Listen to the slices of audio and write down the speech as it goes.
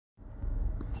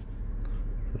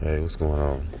Hey, what's going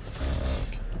on?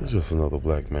 It's just another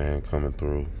black man coming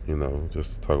through,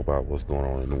 just to talk about what's going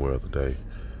on in the world today.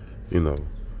 You know,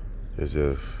 it's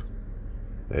just,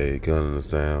 hey, gunning us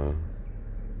down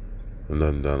and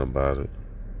nothing done about it.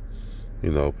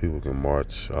 People can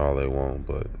march all they want,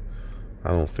 but I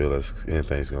don't feel that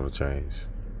anything's going to change.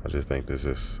 I just think this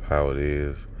is how it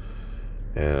is,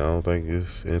 and I don't think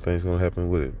anything's going to happen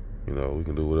with it. We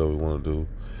can do whatever we want to do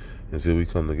until we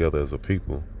come together as a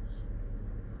people.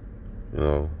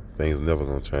 Things are never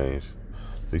going to change.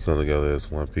 We come together as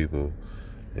one people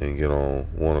and get on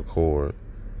one accord,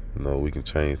 we can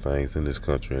change things in this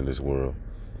country, in this world.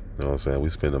 You know what I'm saying? We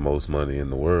spend the most money in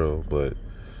the world, but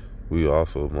we are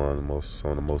also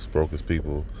some of the most brokest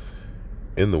people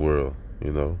in the world.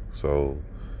 So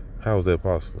how is that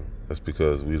possible? That's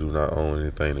because we do not own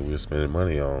anything that we're spending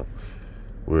money on.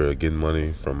 We're getting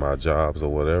money from our jobs or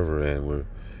whatever, and we're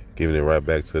giving it right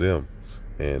back to them.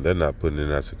 And they're not putting it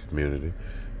into the community.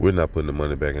 We're not putting the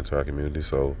money back into our community.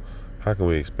 So how can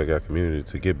we expect our community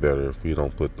to get better if we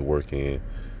don't put the work in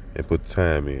and put the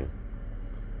time in?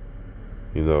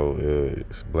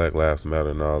 It's Black Lives Matter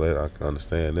and all that. I can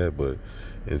understand that, but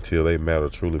until they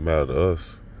truly matter to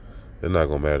us, they're not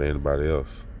gonna matter to anybody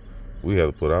else. We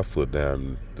have to put our foot down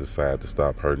and decide to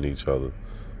stop hurting each other,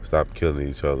 stop killing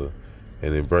each other,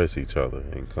 and embrace each other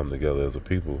and come together as a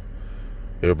people.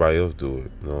 Everybody else do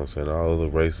it. You know what I'm saying? All other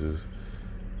races,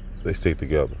 they stick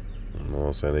together. You know what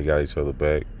I'm saying? They got each other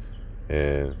back,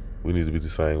 and we need to be the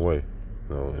same way.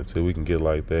 Until we can get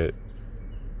like that,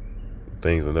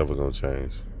 things are never gonna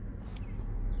change.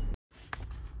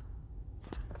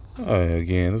 All right,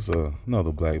 again, it's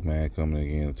another black man coming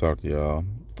again to talk to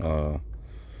y'all.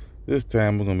 This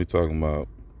time we're gonna be talking about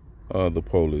the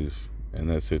police and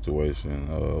that situation,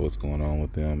 what's going on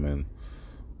with them, and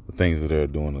the things that they're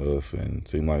doing to us, and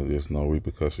seem like there's no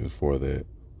repercussions for that.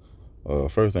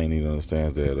 First thing you need to understand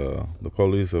is that the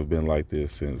police have been like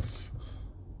this since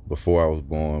before I was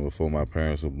born, before my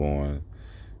parents were born,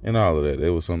 and all of that.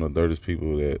 They were some of the dirtiest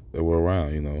people that were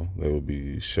around. They would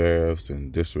be sheriffs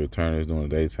and district attorneys during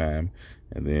the daytime,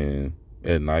 and then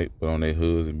at night put on their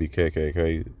hoods and be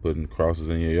KKK putting crosses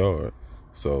in your yard.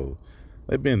 So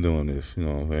they've been doing this,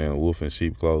 wearing wolf and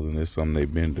sheep clothing. It's something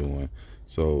they've been doing.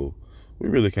 So we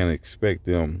really can't expect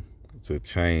them to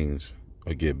change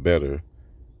or get better.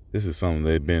 This is something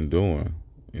they've been doing.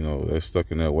 They're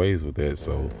stuck in their ways with that.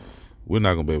 So we're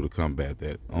not going to be able to combat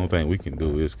that. The only thing we can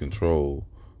do is control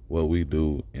what we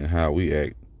do and how we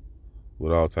act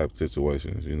with all types of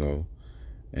situations,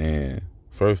 And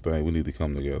first thing, we need to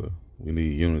come together. We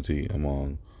need unity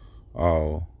among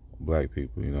all black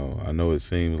people, I know it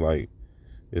seems like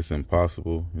it's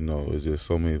impossible, it's just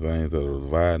so many things that are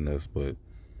dividing us, but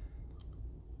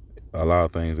a lot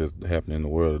of things that's happening in the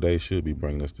world today should be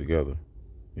bringing us together,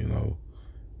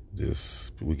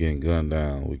 Just, we're getting gunned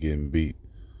down, we're getting beat,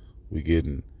 we're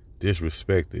getting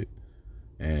disrespected,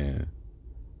 and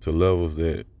to levels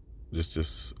that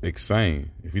just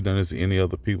insane. If you done this to any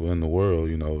other people in the world,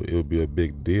 it would be a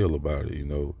big deal about it,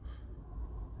 and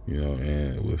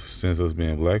since us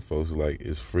being black folks, like,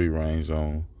 it's free range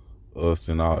on us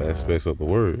in all aspects of the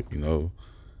word, They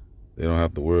don't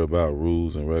have to worry about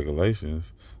rules and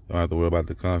regulations. They don't have to worry about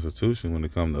the Constitution when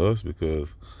it comes to us,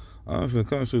 because honestly, the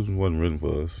Constitution wasn't written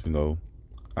for us,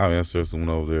 Our ancestors went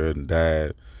over there and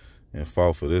died and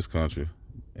fought for this country.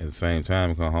 At the same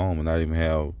time, come home and not even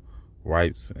have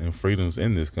rights and freedoms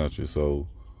in this country. So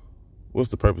what's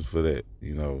the purpose for that?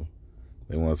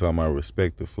 They want to talk about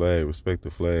respect the flag.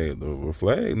 The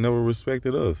flag never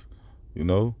respected us,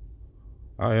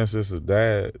 Our ancestors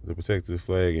died to protect this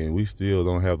flag, and we still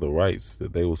don't have the rights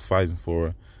that they was fighting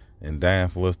for and dying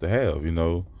for us to have,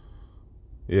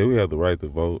 Yeah, we have the right to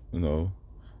vote, and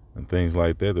things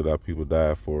like that our people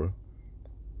died for.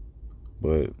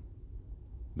 But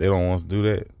they don't want to do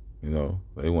that,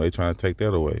 They trying to take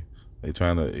that away. They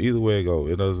trying to, either way it go,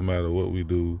 it doesn't matter what we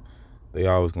do, they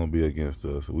always going to be against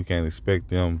us. We can't expect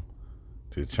them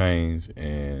to change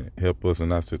and help us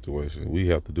in our situation. We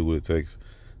have to do what it takes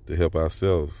to help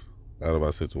ourselves out of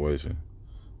our situation.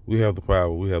 We have the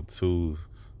power, we have the tools,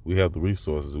 we have the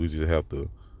resources. We just have to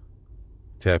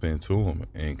tap into them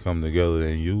and come together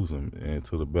and use them, and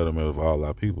to the betterment of all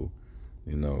our people.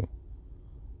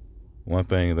 One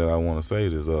thing that I want to say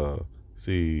is,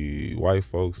 see, white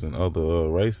folks and other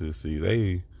races, see,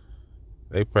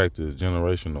 they practice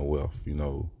generational wealth.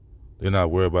 They're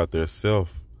not worried about their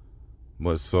self,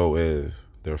 much so as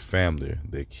their family,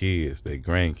 their kids, their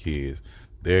grandkids,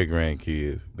 their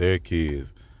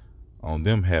kids, on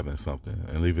them having something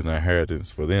and leaving an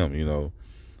inheritance for them.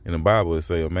 In the Bible, it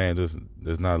say a man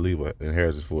does not leave an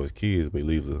inheritance for his kids, but he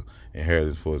leaves an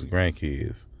inheritance for his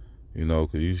grandkids. you know,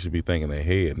 because you should be thinking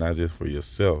ahead, not just for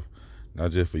yourself,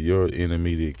 not just for your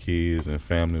intermediate kids and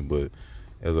family, but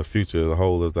as a future as a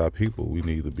whole, as our people, we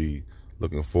need to be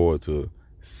looking forward to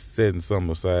setting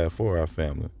something aside for our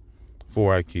family,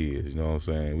 for our kids. You know what I'm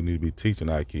saying? We need to be teaching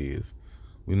our kids.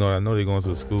 I know they're going to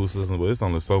the school system, but it's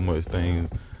only so much things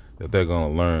that they're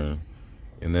going to learn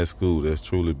in that school that's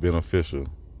truly beneficial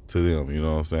to them. You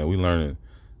know what I'm saying? We learning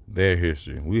their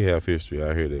history. We have history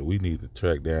out here that we need to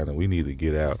track down, and we need to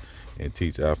get out and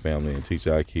teach our family and teach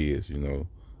our kids. You know,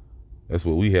 that's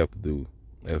what we have to do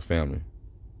as family.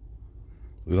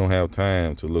 We don't have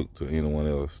time to look to anyone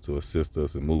else to assist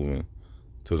us in moving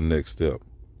to the next step.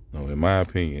 You know, in my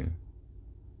opinion,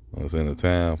 you know what I'm saying, the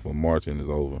time for marching is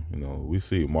over. You know, we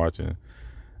see marching,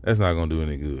 that's not going to do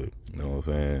any good. You know what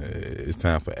I'm saying? It's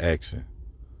time for action.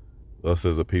 Us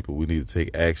as a people, we need to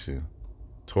take action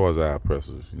towards our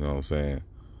oppressors. You know what I'm saying?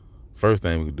 First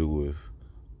thing we can do is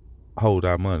hold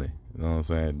our money. You know what I'm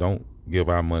saying? Don't give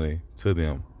our money to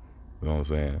them. You know what I'm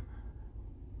saying?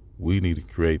 We need to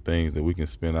create things that we can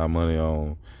spend our money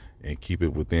on and keep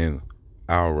it within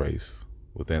our race,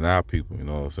 within our people. You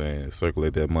know what I'm saying?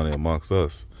 Circulate that money amongst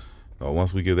us.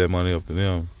 Once we give that money up to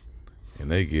them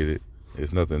and they get it,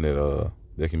 it's nothing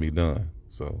that can be done.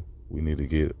 So we need to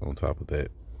get on top of that.